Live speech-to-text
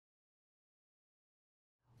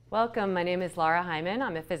Welcome, my name is Lara Heimann.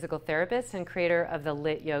 I'm a physical therapist and creator of the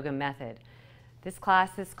Lit Yoga method. This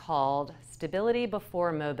class is called Stability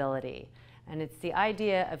Before Mobility, and it's the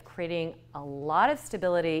idea of creating a lot of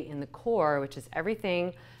stability in the core, which is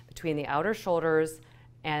everything between the outer shoulders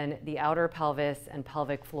and the outer pelvis and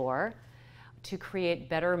pelvic floor, to create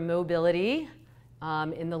better mobility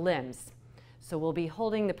in the limbs. So we'll be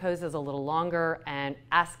holding the poses a little longer and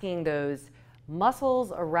asking those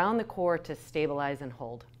muscles around the core to stabilize and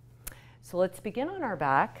hold. So let's begin on our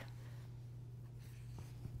back.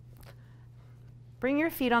 Bring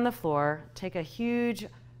your feet on the floor. Take a huge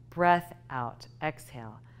breath out.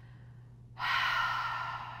 Exhale.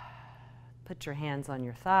 Put your hands on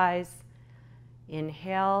your thighs.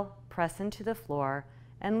 Inhale, press into the floor,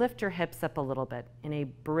 and lift your hips up a little bit in a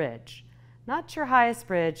bridge. Not your highest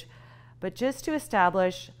bridge, but just to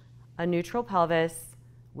establish a neutral pelvis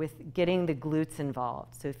with getting the glutes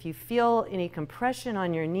involved. So if you feel any compression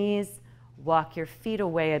on your knees, walk your feet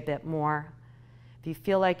away a bit more. If you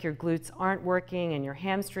feel like your glutes aren't working and your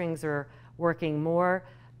hamstrings are working more,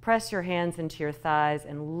 press your hands into your thighs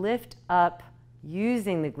and lift up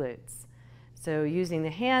using the glutes. So using the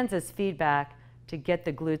hands as feedback to get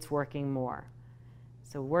the glutes working more.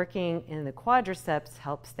 So working in the quadriceps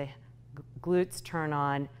helps the glutes turn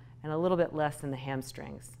on and a little bit less in the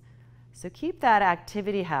hamstrings. So keep that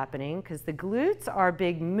activity happening because the glutes are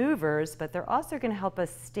big movers, but they're also going to help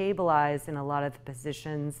us stabilize in a lot of the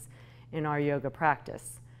positions in our yoga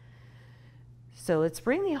practice. So let's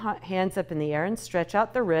bring the hands up in the air and stretch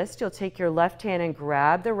out the wrist. You'll take your left hand and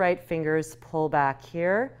grab the right fingers, pull back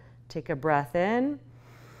here. Take a breath in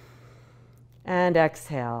and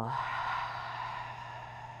exhale.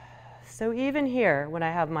 So even here, when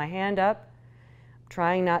I have my hand up,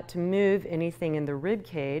 trying not to move anything in the rib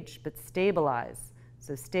cage, but stabilize.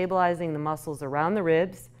 So stabilizing the muscles around the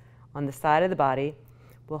ribs on the side of the body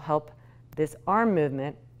will help this arm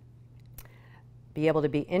movement be able to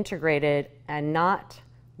be integrated and not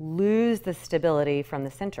lose the stability from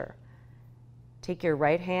the center. Take your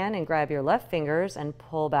right hand and grab your left fingers and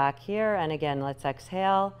pull back here. And again, let's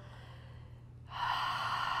exhale.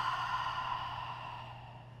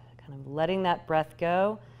 Kind of letting that breath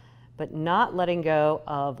go, but not letting go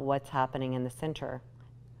of what's happening in the center,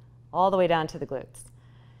 all the way down to the glutes.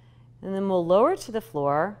 And then we'll lower to the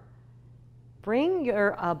floor. Bring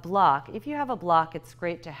your block. If you have a block, it's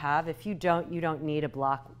great to have. If you don't, you don't need a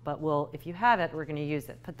block, but if you have it, we're going to use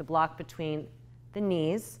it. Put the block between the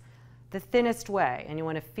knees, the thinnest way, and you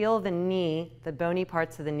want to feel the knee, the bony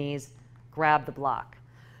parts of the knees, grab the block.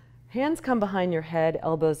 Hands come behind your head,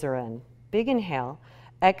 elbows are in. Big inhale.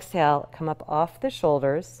 Exhale, come up off the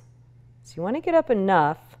shoulders. So you want to get up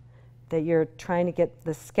enough that you're trying to get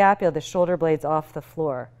the scapula, the shoulder blades off the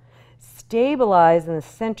floor. Stabilize in the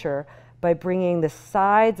center by bringing the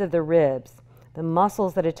sides of the ribs, the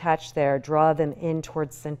muscles that attach there, draw them in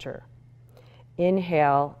towards center.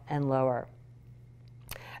 Inhale and lower.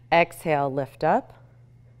 Exhale, lift up.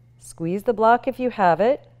 Squeeze the block if you have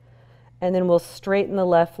it, and then we'll straighten the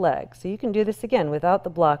left leg. So you can do this again without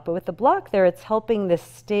the block, but with the block there, it's helping this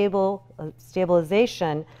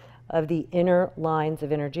stabilization of the inner lines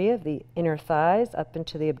of energy, of the inner thighs up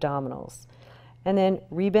into the abdominals. And then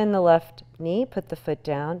rebend the left knee, put the foot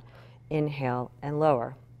down, inhale and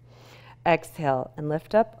lower. Exhale and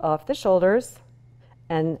lift up off the shoulders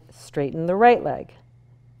and straighten the right leg.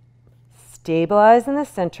 Stabilize in the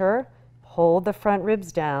center, hold the front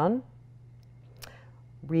ribs down,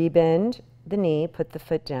 rebend the knee, put the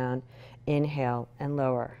foot down, inhale and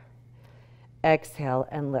lower. Exhale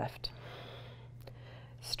and lift.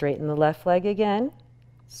 Straighten the left leg again.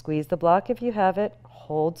 Squeeze the block if you have it.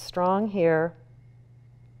 Hold strong here.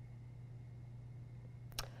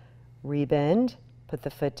 Rebend, put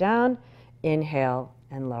the foot down, inhale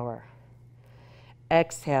and lower.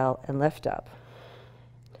 Exhale and lift up.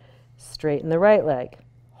 Straighten the right leg.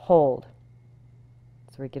 Hold.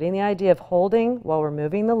 So we're getting the idea of holding while we're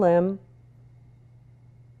moving the limb.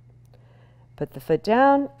 Put the foot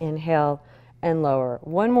down, inhale and lower.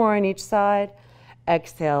 One more on each side.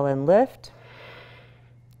 Exhale and lift.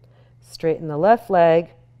 Straighten the left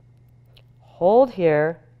leg. Hold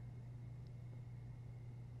here.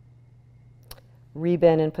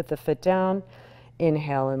 Rebend and put the foot down.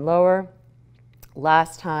 Inhale and lower.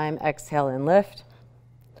 Last time, exhale and lift.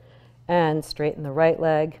 And straighten the right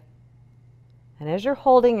leg. And as you're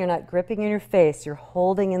holding, you're not gripping in your face, you're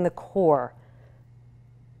holding in the core.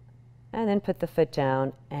 And then put the foot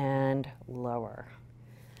down and lower.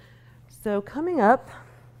 So coming up,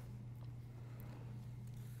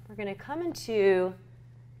 we're going to come into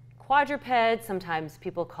quadruped. Sometimes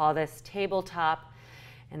people call this tabletop.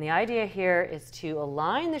 And the idea here is to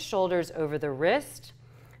align the shoulders over the wrist,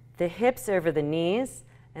 the hips over the knees,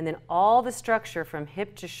 and then all the structure from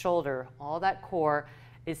hip to shoulder, all that core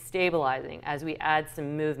is stabilizing as we add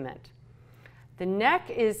some movement. The neck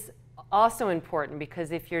is also important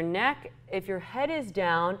because if your head is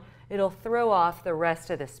down, it'll throw off the rest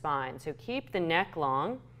of the spine. So keep the neck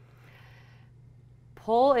long.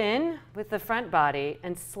 Pull in with the front body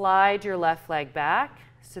and slide your left leg back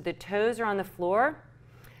so the toes are on the floor,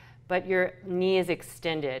 but your knee is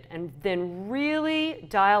extended. And then really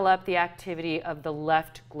dial up the activity of the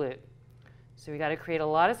left glute. So we got to create a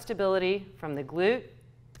lot of stability from the glute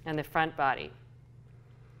and the front body.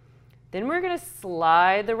 Then we're going to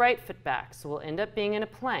slide the right foot back. So we'll end up being in a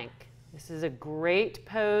plank. This is a great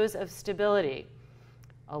pose of stability.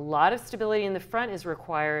 A lot of stability in the front is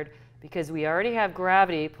required because we already have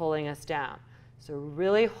gravity pulling us down. So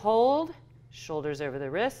really hold, shoulders over the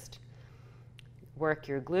wrist, work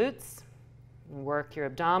your glutes, work your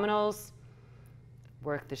abdominals,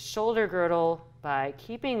 work the shoulder girdle by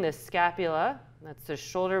keeping the scapula, that's the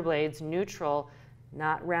shoulder blades, neutral,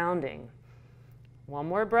 not rounding. One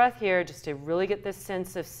more breath here just to really get this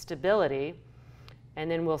sense of stability. And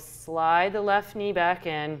then we'll slide the left knee back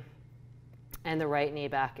in and the right knee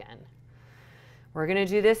back in. We're going to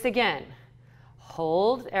do this again.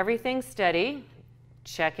 Hold everything steady.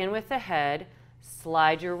 Check in with the head.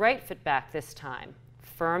 Slide your right foot back this time.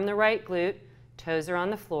 Firm the right glute. Toes are on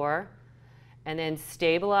the floor. And then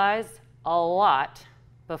stabilize a lot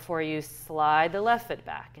before you slide the left foot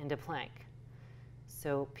back into plank.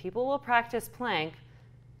 So people will practice plank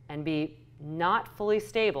and be not fully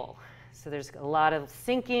stable. So there's a lot of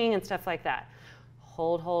sinking and stuff like that.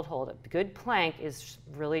 Hold, hold, hold. A good plank is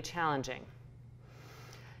really challenging.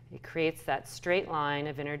 It creates that straight line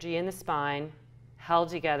of energy in the spine, held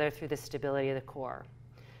together through the stability of the core.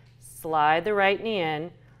 Slide the right knee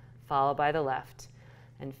in, followed by the left.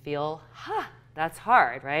 And feel, that's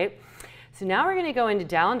hard, right? So now we're going to go into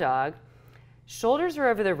down dog. Shoulders are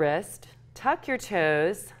over the wrist. Tuck your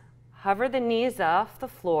toes, hover the knees off the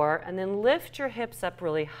floor, and then lift your hips up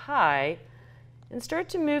really high and start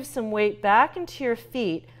to move some weight back into your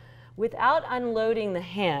feet without unloading the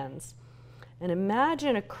hands. And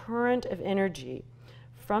imagine a current of energy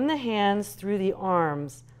from the hands through the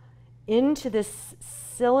arms into this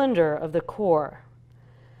cylinder of the core.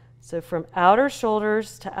 So from outer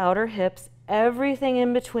shoulders to outer hips, everything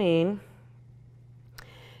in between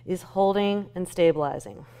is holding and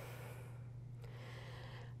stabilizing.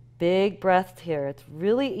 Big breath here. It's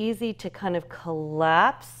really easy to kind of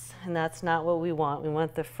collapse, and that's not what we want. We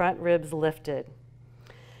want the front ribs lifted.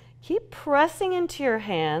 Keep pressing into your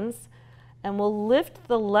hands, and we'll lift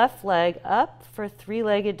the left leg up for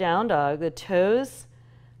three-legged down dog, the toes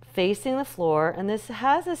facing the floor, and this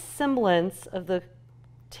has a semblance of the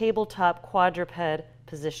tabletop quadruped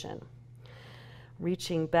position.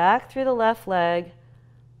 Reaching back through the left leg,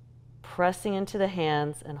 pressing into the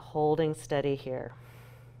hands, and holding steady here.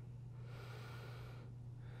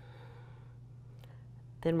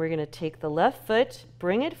 Then we're going to take the left foot,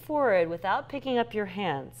 bring it forward without picking up your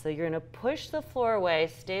hands. So you're going to push the floor away,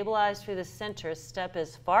 stabilize through the center, step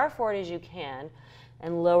as far forward as you can,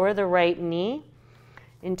 and lower the right knee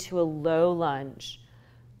into a low lunge.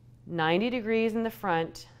 90 degrees in the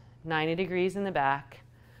front, 90 degrees in the back.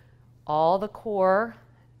 All the core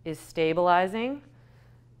is stabilizing,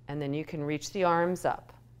 and then you can reach the arms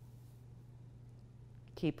up.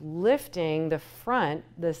 Keep lifting the front,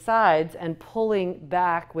 the sides, and pulling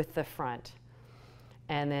back with the front.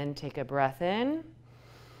 And then take a breath in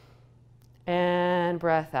and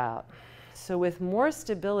breath out. So with more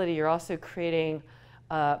stability, you're also creating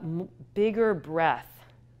bigger breath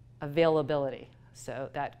availability. So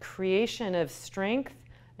that creation of strength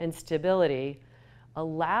and stability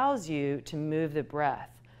allows you to move the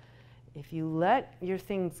breath. If you let your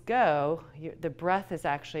things go, the breath is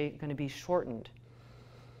actually going to be shortened.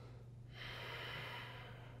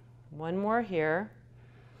 One more here.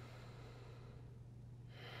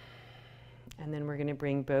 And then we're going to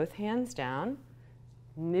bring both hands down.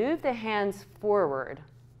 Move the hands forward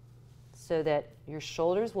so that your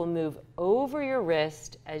shoulders will move over your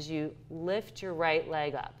wrist as you lift your right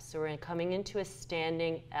leg up. So we're coming into a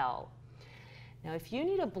standing L. Now if you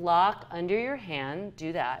need a block under your hand,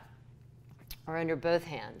 do that, or under both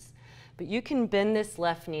hands. But you can bend this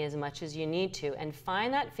left knee as much as you need to and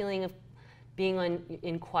find that feeling of being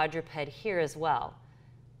in quadruped here as well.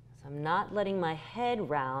 So I'm not letting my head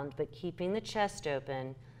round, but keeping the chest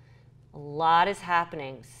open. A lot is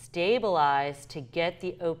happening. Stabilize to get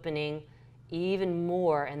the opening even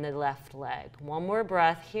more in the left leg. One more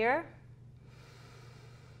breath here.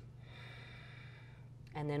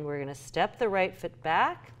 And then we're going to step the right foot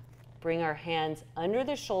back, bring our hands under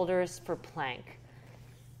the shoulders for plank.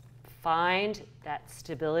 Find that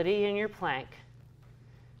stability in your plank.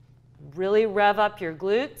 Really rev up your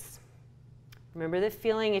glutes. Remember the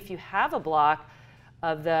feeling, if you have a block,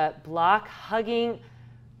 of the block hugging,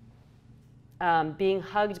 being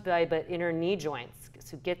hugged by the inner knee joints.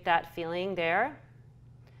 So get that feeling there.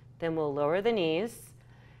 Then we'll lower the knees.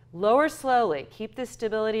 Lower slowly. Keep the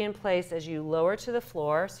stability in place as you lower to the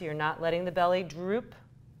floor so you're not letting the belly droop.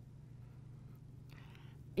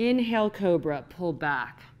 Inhale, cobra, pull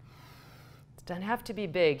back. It doesn't have to be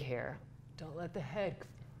big here. Don't let the head,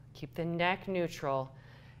 keep the neck neutral.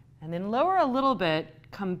 And then lower a little bit,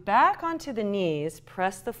 come back onto the knees,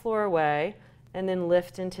 press the floor away, and then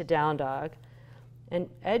lift into down dog. And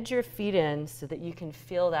edge your feet in so that you can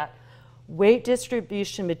feel that weight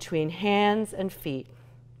distribution between hands and feet.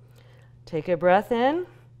 Take a breath in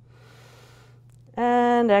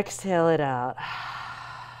and exhale it out.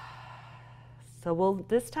 So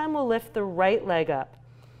this time we'll lift the right leg up.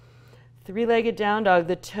 Three-legged down dog.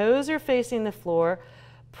 The toes are facing the floor.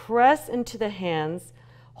 Press into the hands.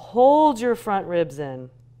 Hold your front ribs in.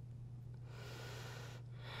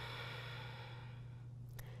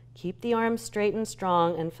 Keep the arms straight and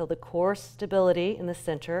strong and feel the core stability in the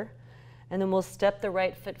center. And then we'll step the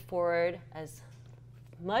right foot forward as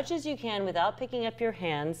much as you can without picking up your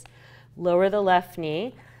hands. Lower the left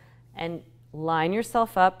knee and line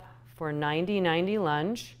yourself up for 90-90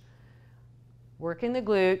 lunge. Working the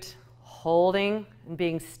glute, holding and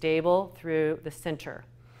being stable through the center.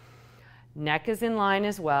 Neck is in line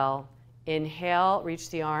as well. Inhale,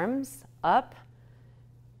 reach the arms up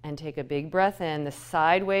and take a big breath in. The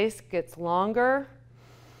side waist gets longer.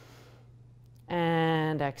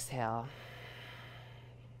 And exhale.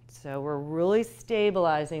 So we're really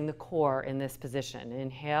stabilizing the core in this position.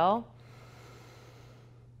 Inhale.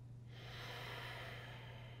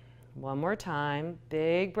 One more time.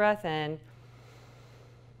 Big breath in.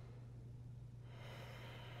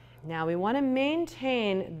 Now we want to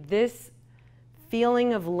maintain this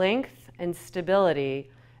feeling of length and stability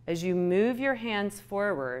as you move your hands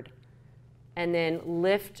forward and then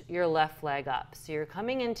lift your left leg up. So you're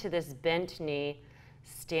coming into this bent knee,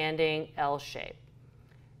 standing L shape.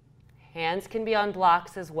 Hands can be on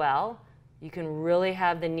blocks as well. You can really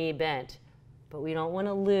have the knee bent, but we don't want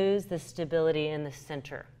to lose the stability in the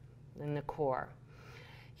center, in the core.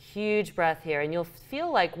 Huge breath here, and you'll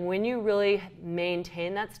feel like when you really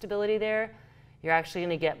maintain that stability there, you're actually going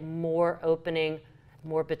to get more opening,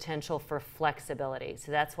 more potential for flexibility.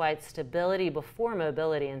 So that's why it's stability before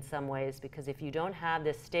mobility in some ways, because if you don't have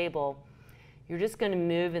this stable, you're just going to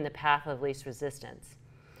move in the path of least resistance.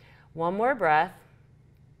 One more breath,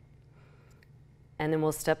 and then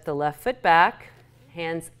we'll step the left foot back,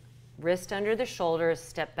 hands, wrist under the shoulders,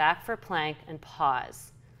 step back for plank, and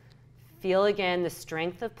pause. Feel again the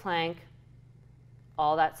strength of plank,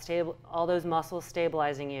 all those muscles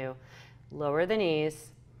stabilizing you. Lower the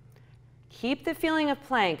knees. Keep the feeling of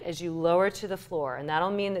plank as you lower to the floor, and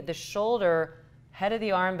that'll mean that the shoulder, head of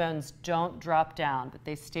the arm bones don't drop down, but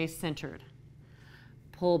they stay centered.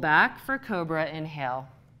 Pull back for cobra, inhale.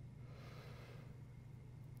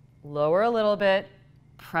 Lower a little bit,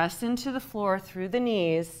 press into the floor through the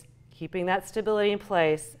knees, keeping that stability in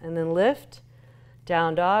place, and then lift,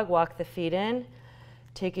 down dog, walk the feet in.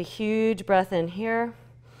 Take a huge breath in here,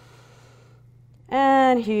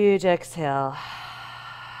 and huge exhale.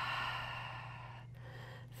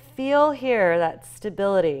 Feel here that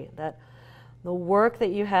stability, that the work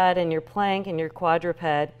that you had in your plank and your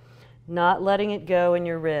quadruped, not letting it go in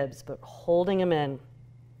your ribs, but holding them in.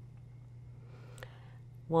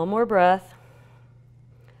 One more breath.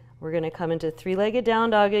 We're going to come into three-legged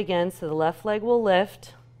down dog again, so the left leg will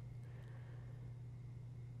lift.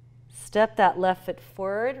 Step that left foot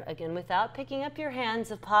forward, again, without picking up your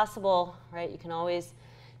hands if possible, right? You can always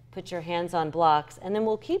put your hands on blocks. And then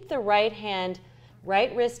we'll keep the right hand,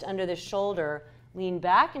 right wrist under the shoulder, lean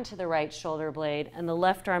back into the right shoulder blade, and the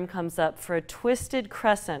left arm comes up for a twisted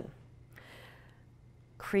crescent.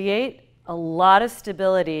 Create a lot of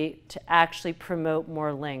stability to actually promote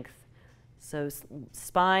more length. So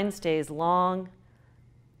spine stays long,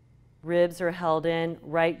 ribs are held in,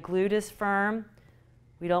 right glute is firm.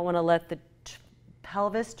 We don't want to let the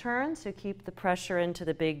pelvis turn, so keep the pressure into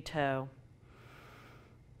the big toe.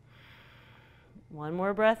 One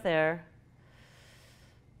more breath there.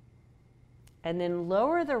 And then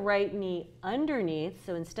lower the right knee underneath.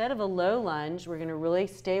 So instead of a low lunge, we're going to really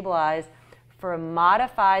stabilize for a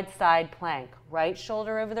modified side plank. Right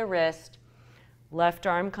shoulder over the wrist, left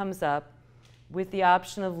arm comes up with the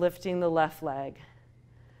option of lifting the left leg.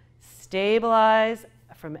 Stabilize,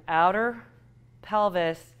 from outer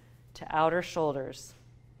pelvis to outer shoulders.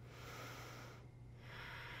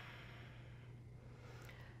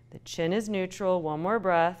 The chin is neutral. One more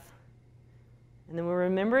breath. And then we're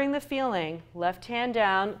remembering the feeling. Left hand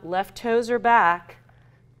down, left toes are back.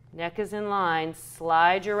 Neck is in line.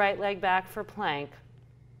 Slide your right leg back for plank.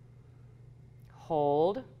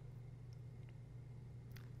 Hold.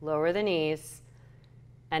 Lower the knees.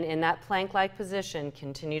 And in that plank-like position,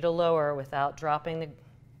 continue to lower without dropping the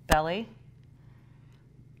belly.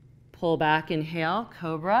 Pull back, inhale,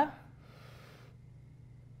 cobra.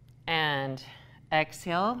 And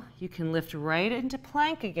exhale. You can lift right into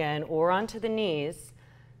plank again or onto the knees,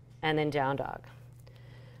 and then down dog.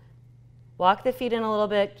 Walk the feet in a little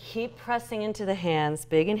bit. Keep pressing into the hands.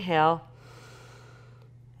 Big inhale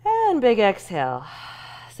and big exhale.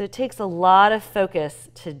 So it takes a lot of focus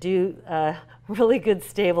to do really good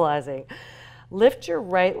stabilizing. Lift your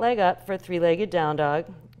right leg up for three-legged down dog,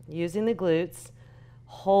 using the glutes,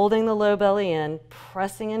 holding the low belly in,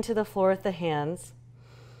 pressing into the floor with the hands,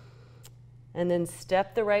 and then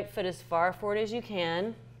step the right foot as far forward as you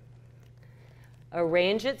can.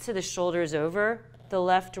 Arrange it so the shoulder's over the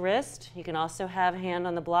left wrist. You can also have a hand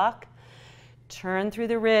on the block. Turn through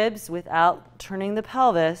the ribs without turning the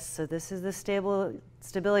pelvis. So this is the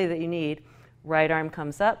stability that you need. Right arm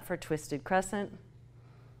comes up for twisted crescent.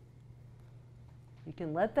 You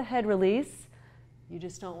can let the head release. You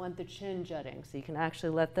just don't want the chin jutting. So you can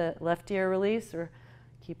actually let the left ear release or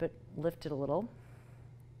keep it lifted a little.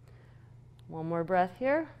 One more breath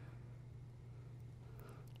here.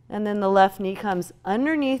 And then the left knee comes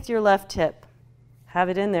underneath your left hip. Have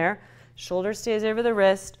it in there. Shoulder stays over the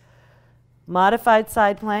wrist. Modified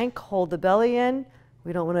side plank. Hold the belly in.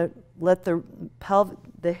 We don't want to let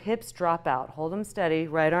the hips drop out. Hold them steady.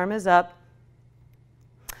 Right arm is up.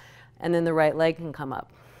 And then the right leg can come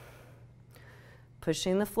up.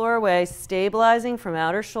 Pushing the floor away, stabilizing from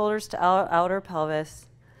outer shoulders to outer pelvis.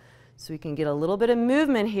 So we can get a little bit of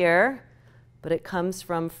movement here, but it comes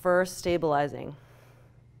from first stabilizing.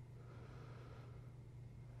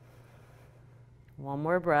 One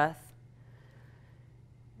more breath.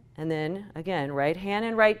 And then, again, right hand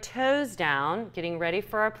and right toes down, getting ready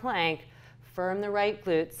for our plank. Firm the right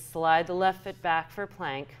glutes, slide the left foot back for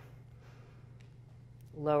plank.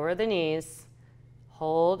 Lower the knees.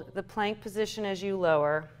 Hold the plank position as you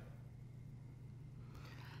lower.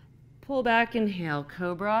 Pull back, inhale,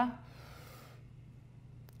 cobra.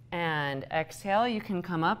 And exhale, you can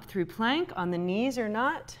come up through plank on the knees or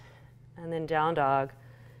not. And then down dog.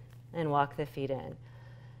 And walk the feet in.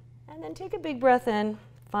 And then take a big breath in.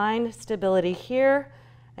 Find stability here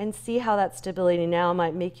and see how that stability now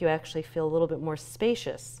might make you actually feel a little bit more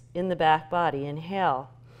spacious in the back body. Inhale.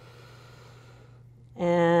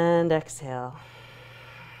 And exhale.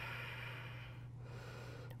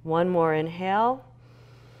 One more inhale.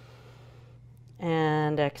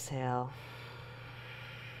 And exhale.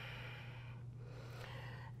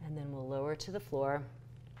 And then we'll lower to the floor.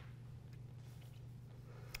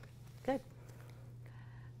 Good.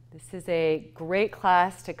 This is a great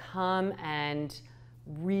class to come and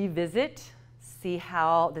revisit, see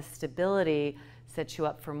how the stability sets you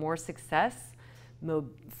up for more success,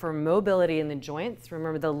 for mobility in the joints.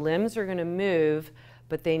 Remember, the limbs are going to move,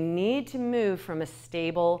 but they need to move from a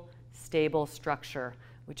stable structure,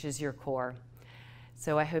 which is your core.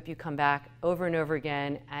 So I hope you come back over and over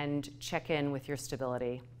again and check in with your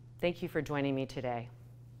stability. Thank you for joining me today.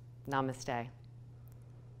 Namaste.